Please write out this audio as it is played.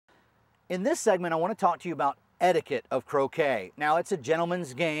In this segment, I want to talk to you about etiquette of croquet. Now, it's a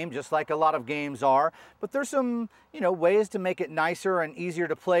gentleman's game, just like a lot of games are, but there's some, ways to make it nicer and easier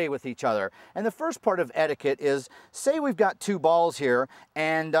to play with each other. And the first part of etiquette is, say we've got two balls here,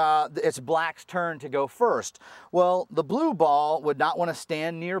 and it's black's turn to go first. Well, the blue ball would not want to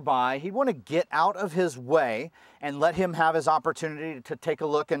stand nearby. He'd want to get out of his way and let him have his opportunity to take a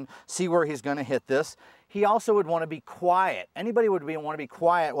look and see where he's going to hit this. He also would want to be quiet. Anybody would want to be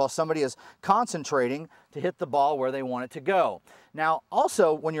quiet while somebody is concentrating to hit the ball where they want it to go. Now,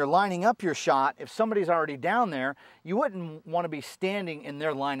 also, when you're lining up your shot, if somebody's already down there, you wouldn't want to be standing in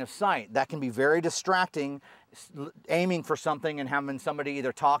their line of sight. That can be very distracting, aiming for something and having somebody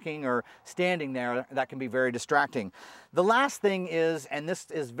either talking or standing there. That can be very distracting. The last thing is, and this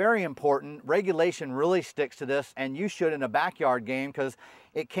is very important, regulation really sticks to this, and you should in a backyard game because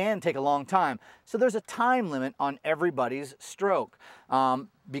it can take a long time. So there's a time limit on everybody's stroke.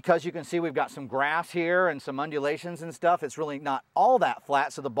 Because you can see we've got some grass here and some undulations and stuff, it's really not all that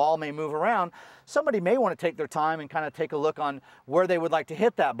flat, so the ball may move around. Somebody may want to take their time and kind of take a look on where they would like to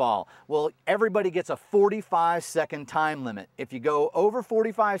hit that ball. Well, everybody gets a 45-second time limit. If you go over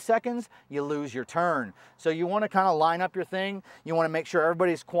 45 seconds, you lose your turn. So you want to kind of line up your thing. You want to make sure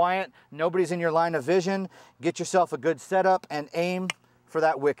everybody's quiet, nobody's in your line of vision. Get yourself a good setup and aim for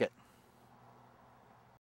that wicket.